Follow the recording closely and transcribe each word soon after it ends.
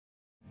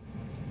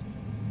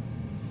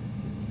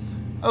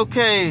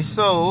Okay,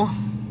 so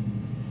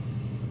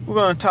we're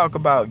going to talk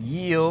about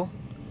yield.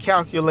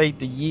 Calculate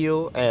the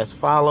yield as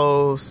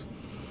follows.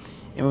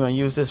 And we're going to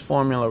use this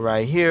formula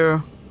right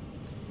here,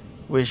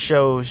 which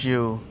shows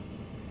you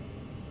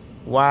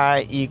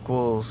Y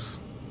equals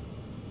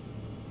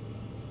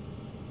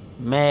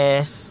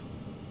mass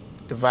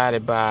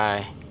divided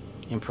by,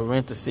 in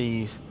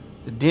parentheses,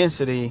 the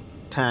density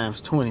times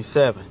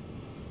 27.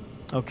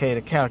 Okay,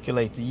 to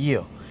calculate the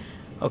yield.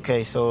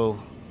 Okay, so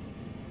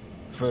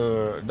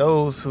for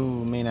those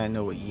who may not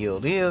know what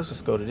yield is,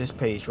 let's go to this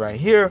page right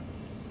here.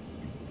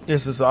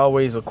 This is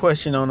always a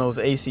question on those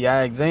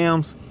ACI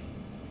exams.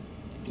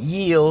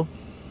 Yield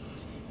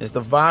is the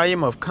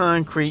volume of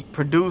concrete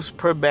produced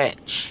per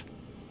batch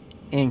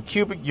in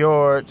cubic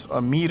yards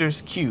or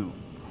meters cubed.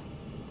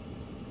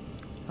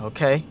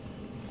 Okay,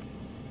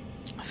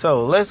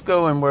 so let's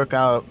go and work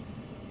out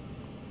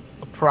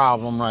a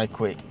problem right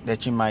quick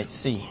that you might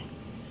see.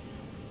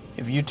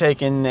 If you're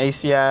taking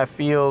ACI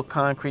field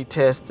concrete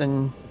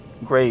testing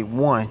grade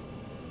 1,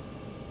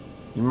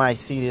 you might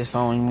see this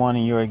on one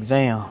of your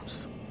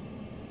exams.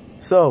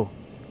 So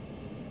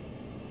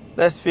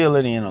let's fill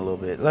it in a little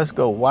bit. Let's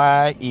go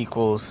Y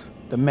equals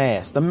the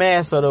mass. The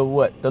mass of the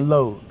what? The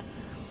load.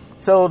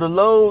 So the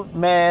load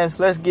mass,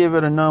 let's give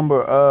it a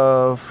number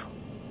of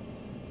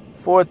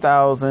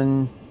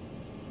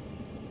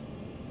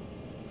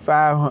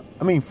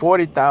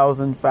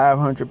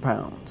 40,500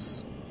 pounds.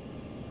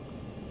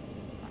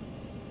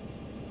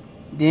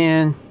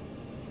 Then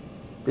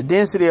the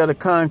density of the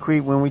concrete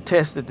when we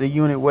tested the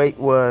unit weight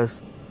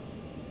was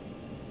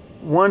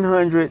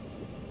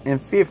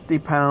 150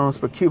 pounds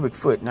per cubic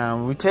foot.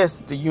 Now we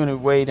tested the unit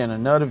weight in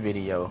another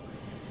video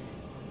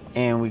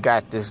and we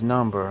got this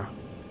number,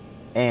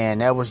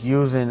 and that was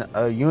using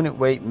a unit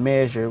weight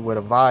measure with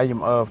a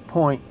volume of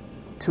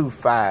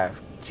 0.25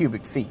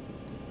 cubic feet.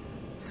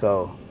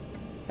 So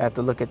I have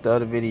to look at the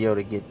other video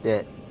to get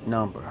that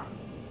number.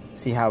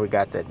 See how we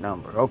got that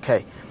number.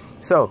 Okay,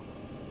 so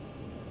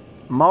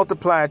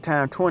multiply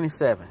times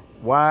 27.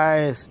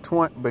 Why is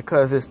 20?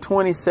 Because it's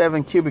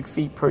 27 cubic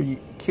feet per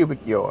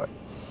cubic yard.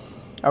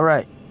 All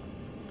right,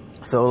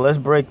 so let's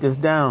break this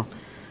down.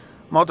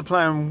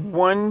 Multiplying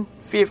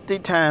 150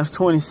 times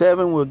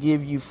 27 will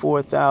give you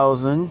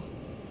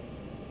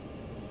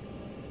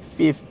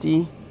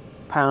 4,050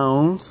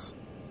 pounds.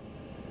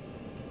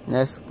 And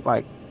that's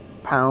like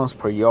pounds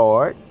per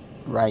yard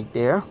right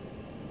there.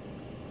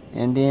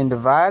 And then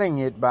dividing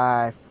it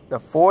by the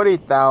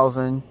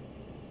 40,000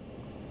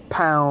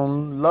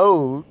 pound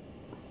load,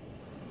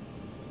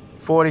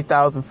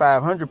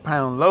 40,500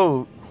 pound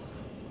load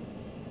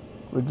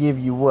will give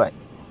you what?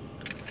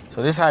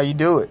 So this is how you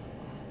do it.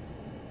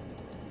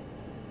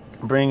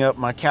 Bring up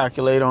my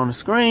calculator on the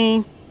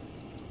screen.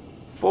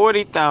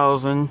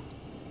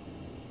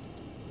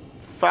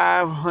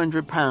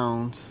 40,500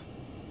 pounds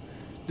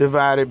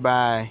divided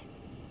by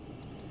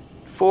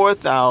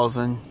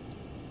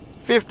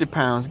 4,050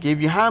 pounds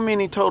give you how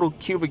many total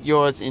cubic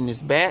yards in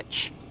this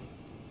batch?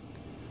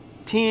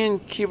 10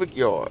 cubic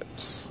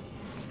yards.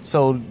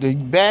 So the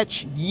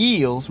batch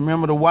yields,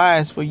 remember the Y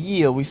is for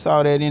yield. We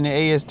saw that in the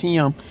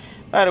ASTM.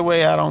 By the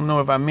way, I don't know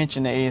if I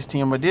mentioned the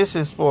ASTM, but this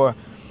is for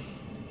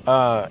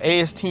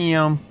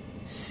ASTM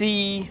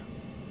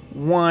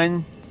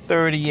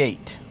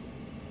C138.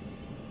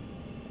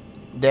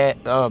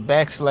 That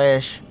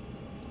backslash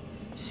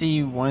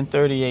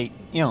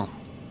C138M.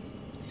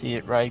 See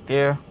it right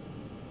there?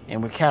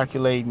 And we're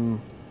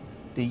calculating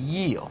the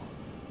yield.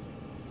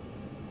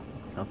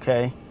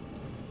 Okay?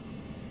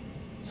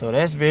 So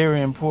that's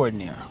very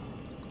important here.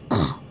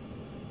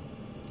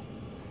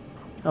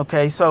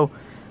 Okay, so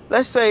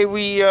let's say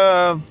we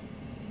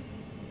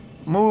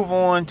move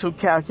on to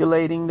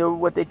calculating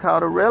what they call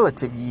the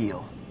relative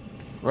yield,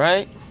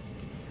 right?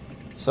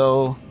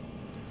 So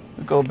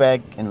we go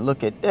back and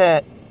look at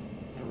that.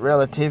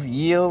 Relative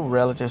yield,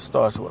 relative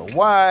starts with a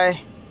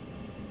Y.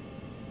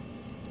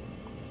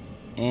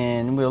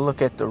 And we'll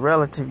look at the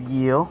relative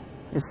yield.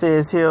 It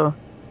says here,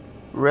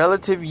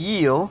 relative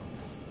yield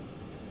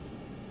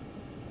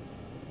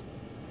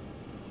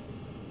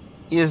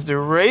is the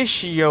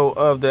ratio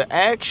of the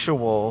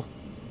actual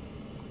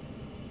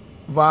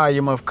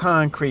volume of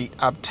concrete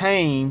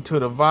obtained to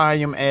the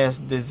volume as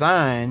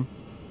designed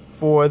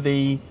for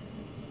the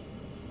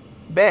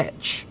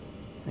batch.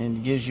 And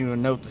it gives you a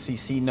note to see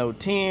C note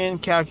 10,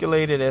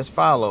 calculated as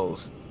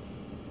follows.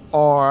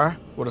 R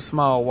with a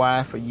small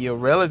y for yield.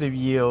 Relative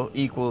yield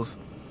equals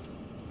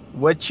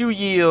what you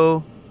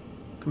yield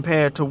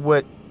compared to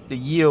what the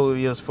yield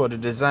is for the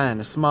design.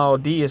 The small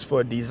d is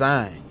for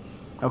design.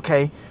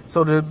 Okay,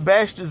 so the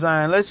batch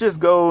design, let's just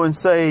go and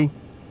say,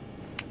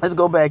 let's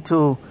go back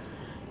to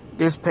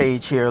this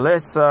page here.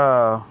 Let's,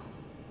 can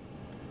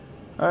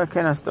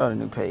I start a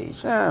new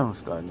page? I don't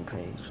start a new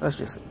page. Let's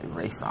just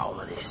erase all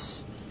of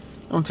this.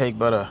 It'll take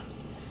but a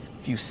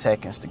few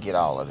seconds to get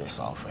all of this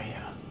off of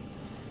here.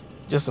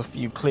 Just a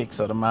few clicks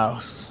of the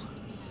mouse.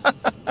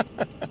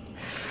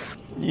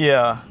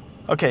 Yeah,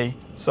 okay,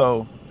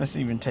 so let's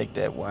even take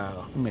that,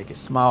 wow, make it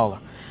smaller.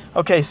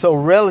 Okay, so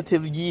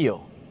relative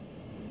yield.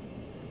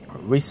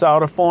 We saw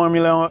the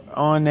formula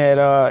on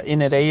that in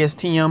that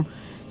ASTM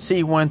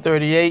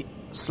C138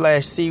 /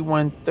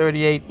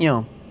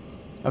 C138M.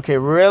 Okay,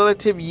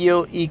 relative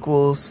yield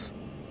equals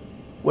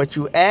what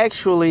you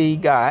actually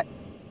got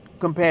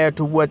compared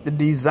to what the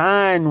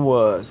design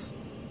was.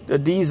 The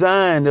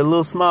design, the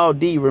little small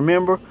d,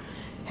 remember?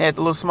 Had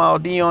the little small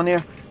d on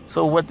there.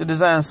 So what the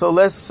design, so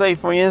let's say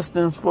for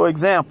instance, for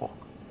example,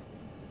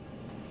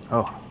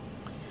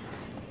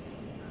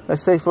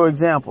 let's say for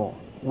example,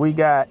 we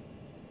got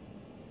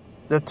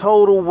the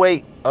total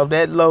weight of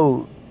that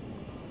load.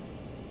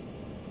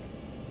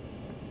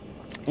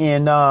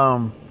 And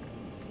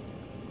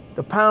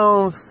the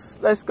pounds,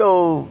 let's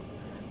go,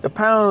 the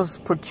pounds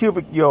per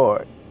cubic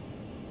yard.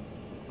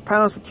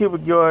 Pounds per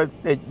cubic yard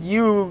that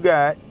you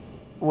got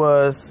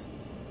was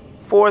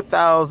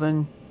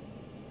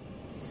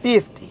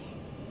 4,050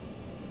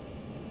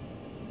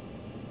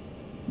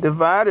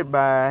 divided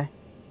by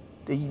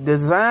the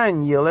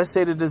design yield. Let's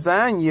say the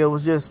design yield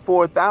was just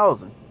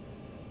 4,000.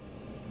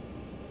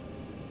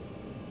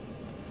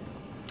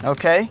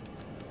 Okay,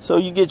 so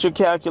you get your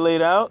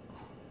calculator out.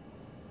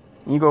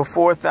 You go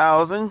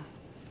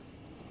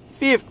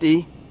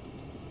 4,050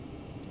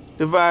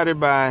 divided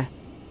by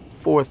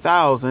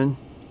 4,000,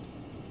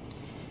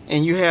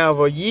 and you have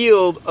a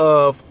yield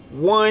of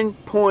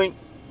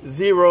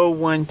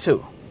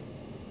 1.012.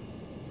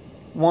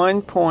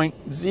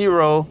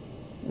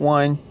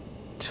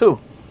 1.012.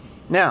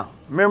 Now,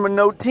 remember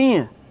note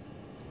 10.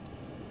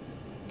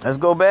 Let's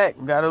go back.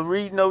 Got to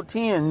read note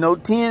 10.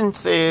 Note 10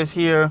 says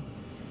here,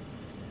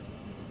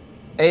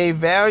 a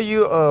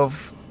value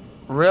of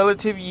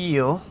relative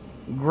yield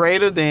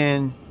greater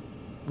than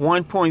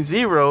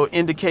 1.0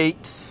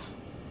 indicates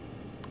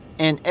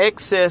an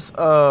excess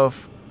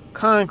of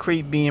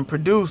concrete being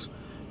produced,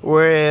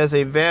 whereas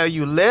a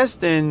value less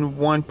than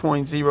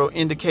 1.0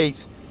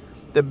 indicates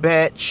the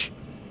batch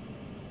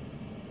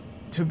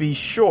to be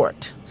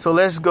short. So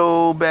let's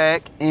go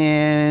back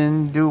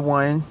and do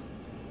one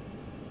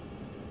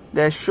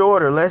that's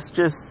shorter. Let's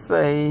just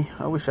say,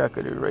 I wish I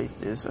could erase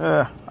this.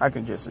 I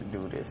can just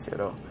do this, you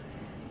know.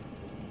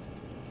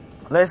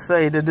 Let's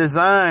say the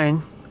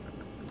design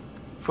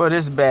for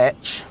this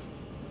batch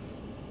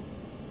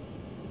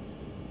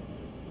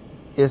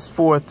is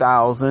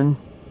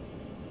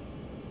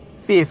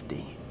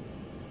 4,050.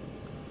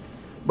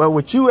 But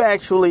what you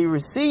actually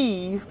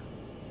received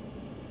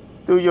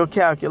through your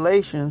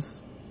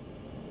calculations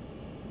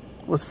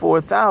was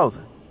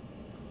 4,000.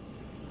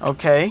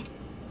 Okay.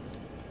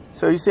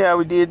 So you see how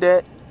we did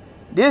that?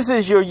 This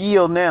is your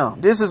yield now.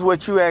 This is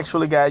what you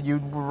actually got. You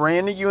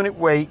ran the unit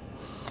weight.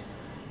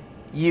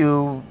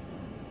 You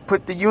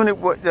put the unit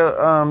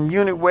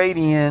weight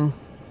in.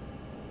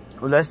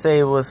 Well, let's say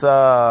it was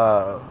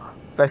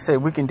let's say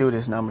we can do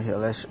this number here.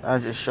 I'll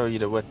just show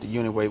you what the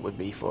unit weight would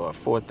be for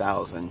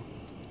 4,000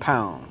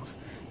 pounds.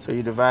 So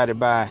you divide it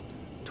by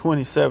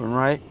 27,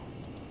 right?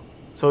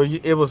 So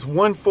it was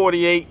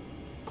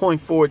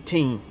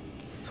 148.14.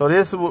 So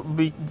this would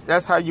be,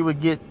 that's how you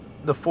would get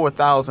the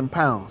 4,000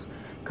 pounds,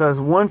 because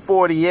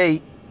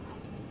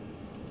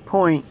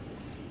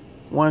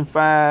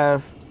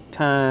 148.15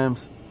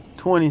 times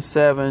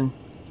 27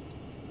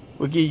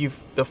 will give you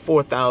the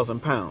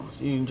 4,000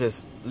 pounds. You can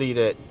just leave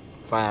that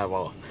 5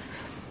 off.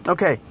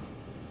 Okay,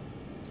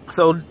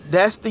 so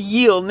that's the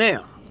yield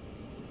now.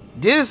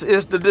 This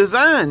is the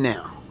design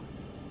now.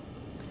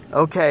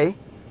 Okay,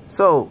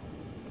 so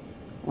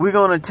we're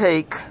gonna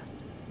take,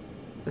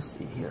 let's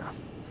see here,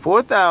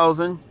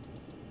 4,000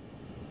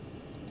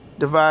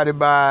 divided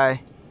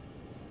by,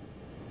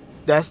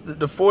 that's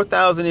the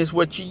 4,000 is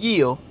what you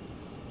yield,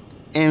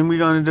 and we're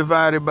going to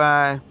divide it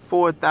by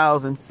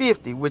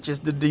 4,050, which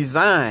is the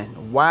design.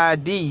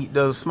 YD,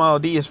 the small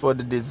d, is for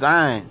the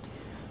design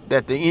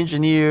that the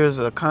engineers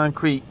or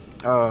concrete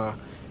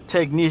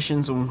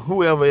technicians and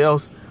whoever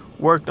else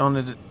worked on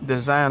the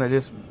design of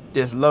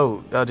this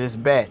load or this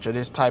batch or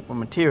this type of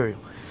material.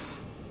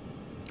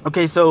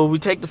 Okay, so we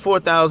take the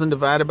 4,000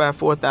 divided by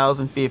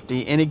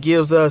 4,050, and it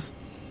gives us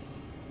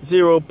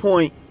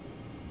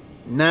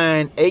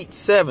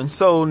 0.987.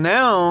 So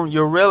now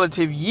your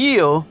relative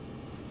yield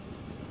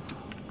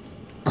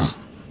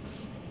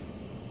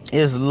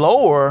is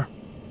lower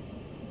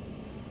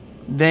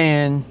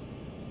than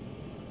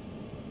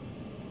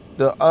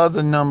the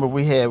other number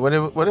we had. What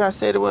did I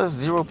say it was?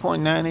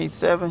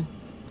 0.987?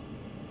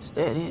 Is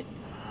that it?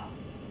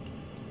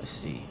 Let's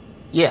see.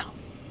 Yeah.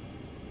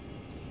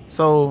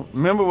 So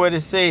remember what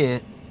it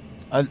said.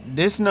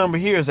 This number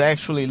here is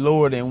actually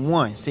lower than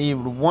 1. See,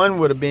 1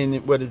 would have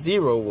been what a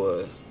 0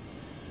 was,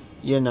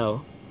 you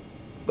know.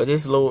 But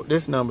this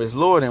number is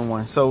lower than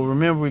 1. So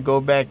remember, we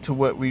go back to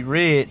what we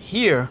read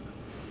here.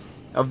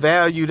 A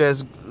value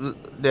that's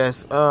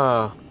less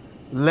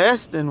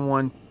than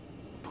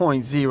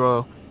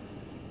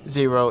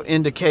 1.00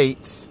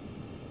 indicates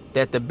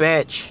that the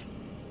batch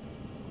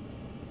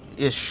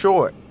is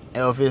short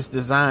of its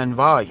design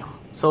volume.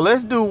 So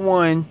let's do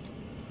one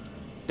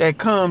that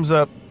comes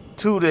up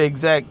to the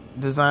exact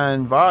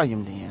design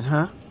volume then,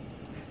 huh?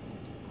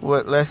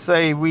 Let's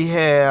say we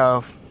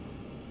have,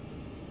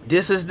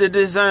 this is the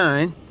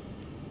design,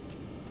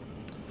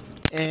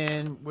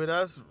 And with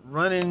us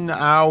running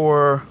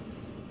our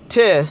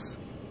test,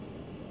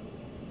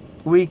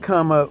 we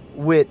come up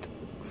with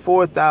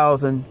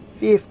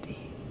 4,050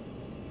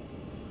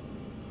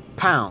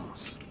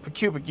 pounds per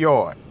cubic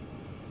yard.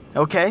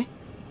 Okay?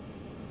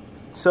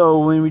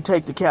 So when we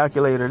take the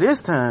calculator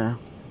this time,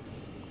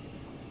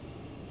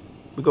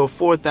 we go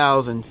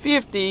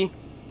 4,050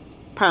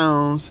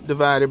 pounds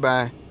divided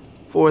by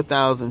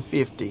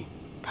 4,050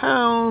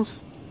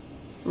 pounds.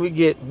 We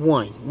get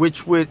 1,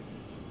 which would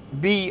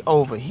be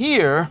over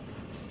here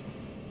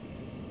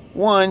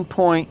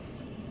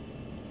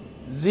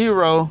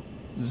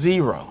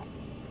 1.00.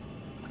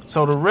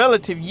 So the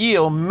relative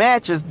yield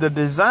matches the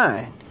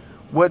design.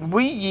 What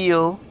we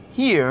yield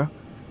here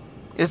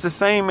is the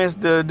same as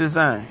the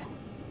design.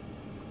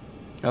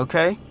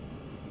 Okay?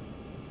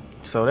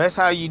 So that's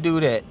how you do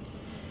that.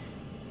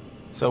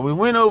 So we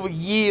went over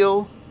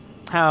yield,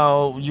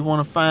 how you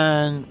want to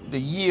find the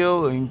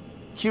yield in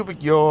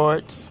cubic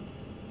yards.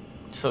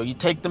 So you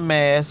take the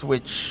mass,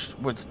 which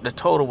the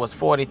total was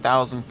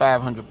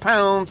 40,500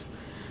 pounds,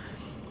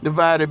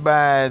 divided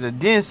by the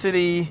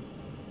density,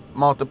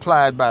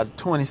 multiplied by the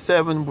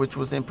 27, which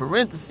was in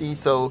parentheses.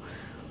 So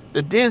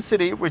the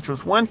density, which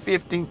was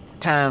 150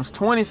 times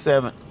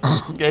 27,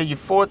 gave you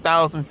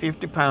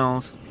 4,050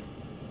 pounds.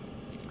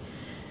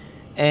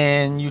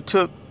 And you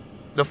took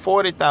the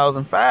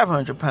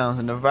 40,500 pounds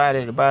and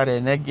divided it by that,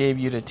 and that gave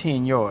you the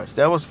 10 yards.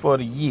 That was for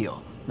the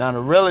yield. Now the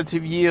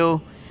relative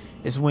yield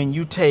is when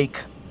you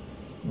take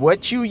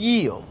what you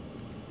yield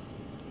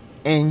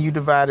and you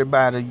divide it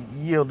by the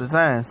yield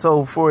design.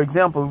 So for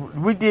example,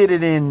 we did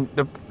it in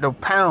the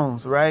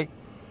pounds, right?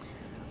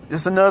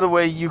 There's another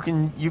way you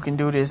can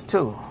do this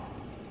too.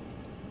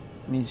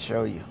 Let me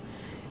show you.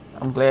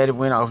 I'm glad it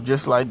went off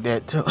just like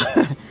that too.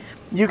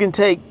 You can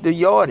take the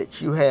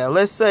yardage you have.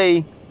 Let's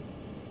say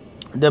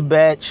the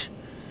batch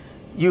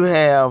you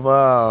have,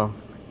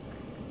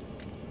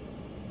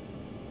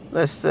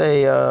 let's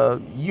say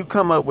you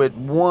come up with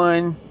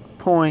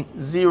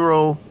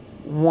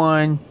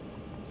 1.01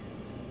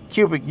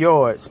 cubic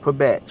yards per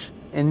batch,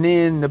 and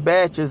then the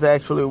batch is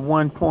actually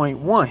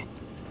 1.1.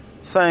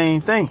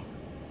 Same thing.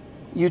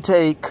 You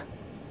take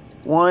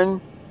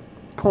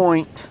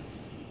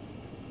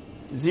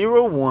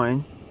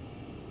 1.01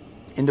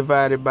 and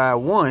divide it by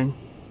 1,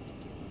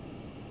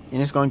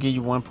 and it's going to give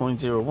you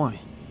 1.01.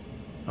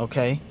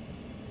 Okay?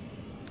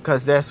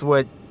 Because that's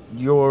what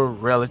your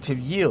relative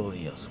yield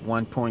is,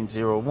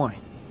 1.01.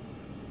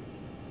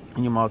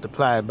 And you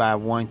multiply it by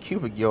 1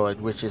 cubic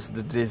yard, which is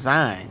the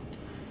design,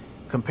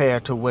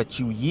 compared to what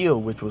you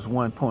yield, which was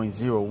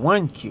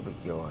 1.01 cubic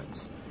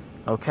yards.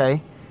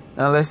 Okay?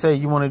 Now let's say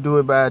you want to do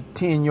it by a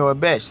 10-yard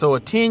batch. So a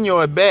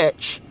 10-yard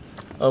batch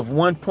of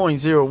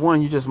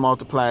 1.01, you just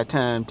multiply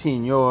times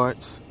 10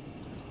 yards.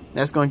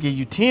 That's going to give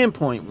you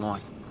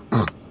 10.1.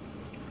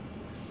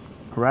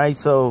 Right?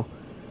 So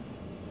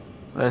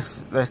let's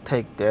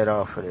take that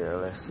off of there.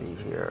 Let's see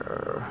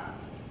here.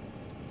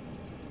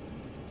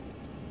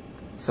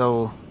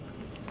 So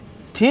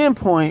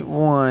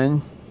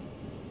 10.1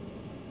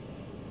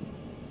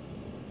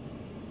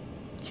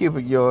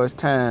 cubic yards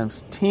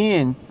times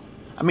 10,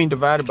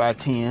 divided by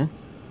 10.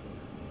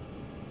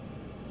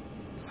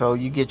 So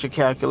you get your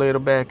calculator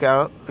back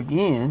out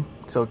again.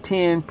 So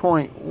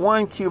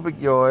 10.1 cubic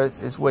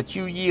yards is what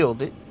you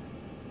yielded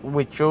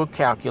with your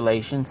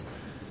calculations.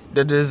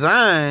 The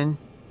design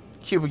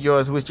cubic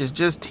yards, which is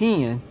just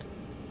 10,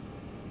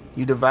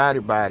 you divide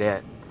it by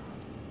that,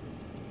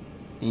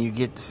 and you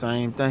get the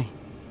same thing.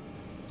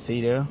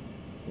 See there?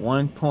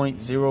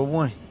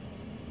 1.01.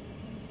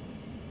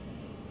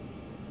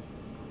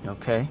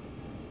 Okay?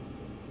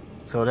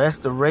 So that's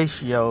the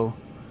ratio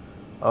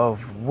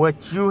of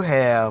what you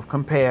have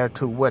compared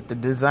to what the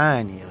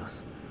design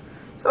is.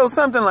 So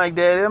something like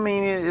that.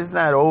 It's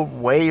not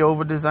way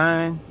over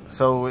design.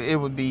 So it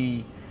would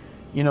be,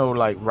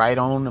 like right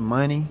on the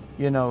money,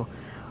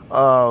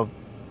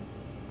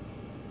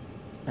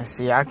 Let's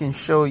see, I can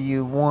show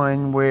you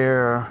one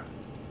where,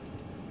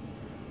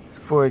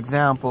 for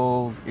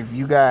example, if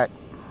you got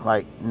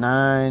like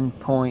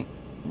 9.9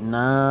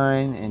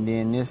 and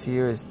then this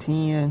here is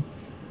 10.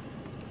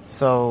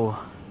 So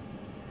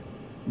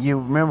you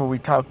remember we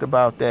talked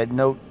about that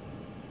note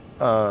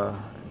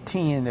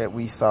 10 that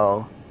we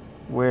saw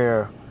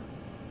where,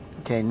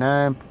 okay,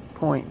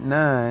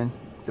 9.9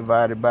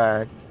 divided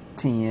by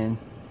 10,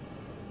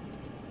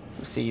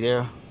 see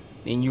there,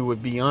 then you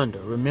would be under.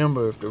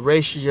 Remember, if the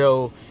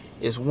ratio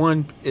is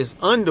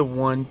under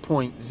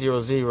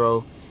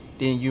 1.00,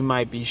 then you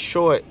might be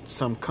short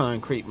some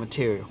concrete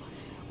material.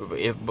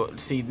 But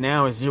see,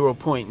 now it's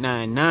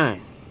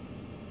 0.99.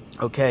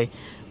 Okay,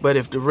 but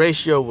if the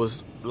ratio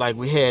was like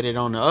we had it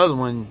on the other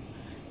one,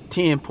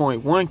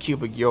 10.1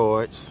 cubic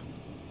yards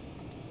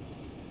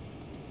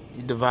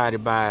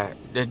divided by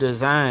the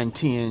design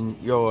 10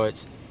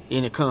 yards,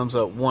 and it comes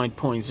up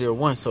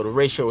 1.01. So the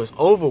ratio is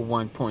over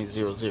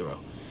 1.00.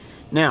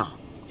 Now,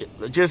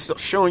 just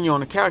showing you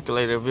on the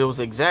calculator, if it was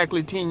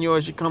exactly 10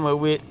 yards you come up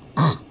with,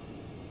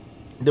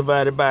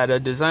 divided by the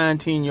design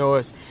 10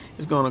 yards,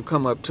 it's going to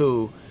come up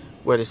to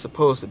what it's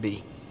supposed to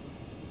be.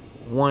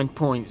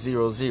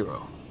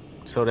 1.00.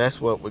 So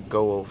that's what would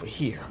go over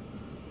here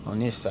on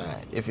this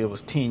side if it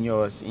was 10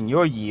 yards in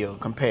your yield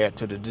compared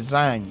to the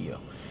design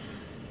yield.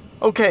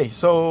 Okay,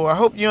 so I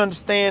hope you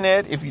understand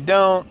that. If you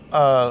don't,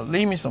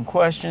 leave me some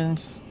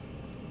questions.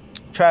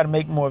 Try to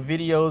make more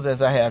videos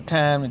as I have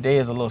time. The day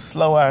is a little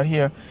slow out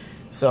here,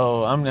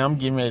 so I'm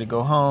getting ready to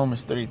go home.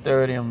 It's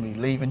 3:30. I'm gonna be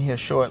leaving here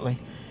shortly.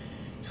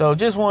 So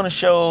just want to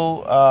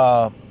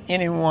show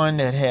anyone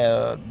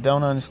that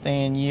don't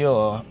understand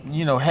yield,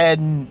 or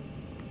hadn't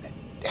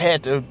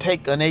had to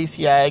take an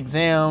ACI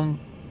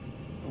exam,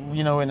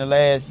 in the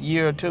last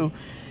year or two,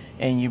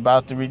 and you're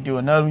about to redo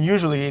another one.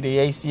 Usually the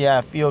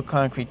ACI field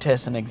concrete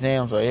testing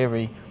exams are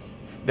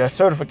the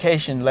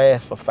certification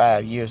lasts for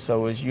 5 years,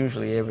 so it's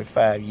usually every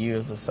 5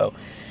 years or so.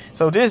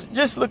 So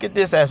just look at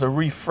this as a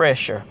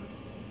refresher.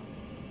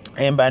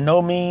 And by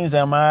no means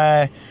am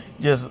I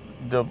just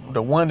the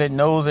one that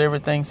knows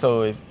everything.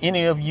 So if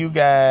any of you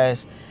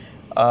guys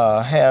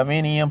have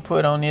any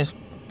input on this,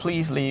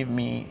 please leave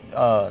me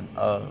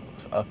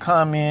a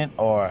comment,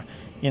 or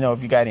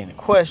if you got any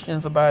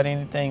questions about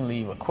anything,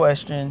 leave a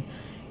question,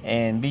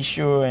 and be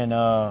sure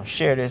and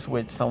share this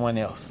with someone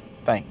else.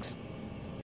 Thanks.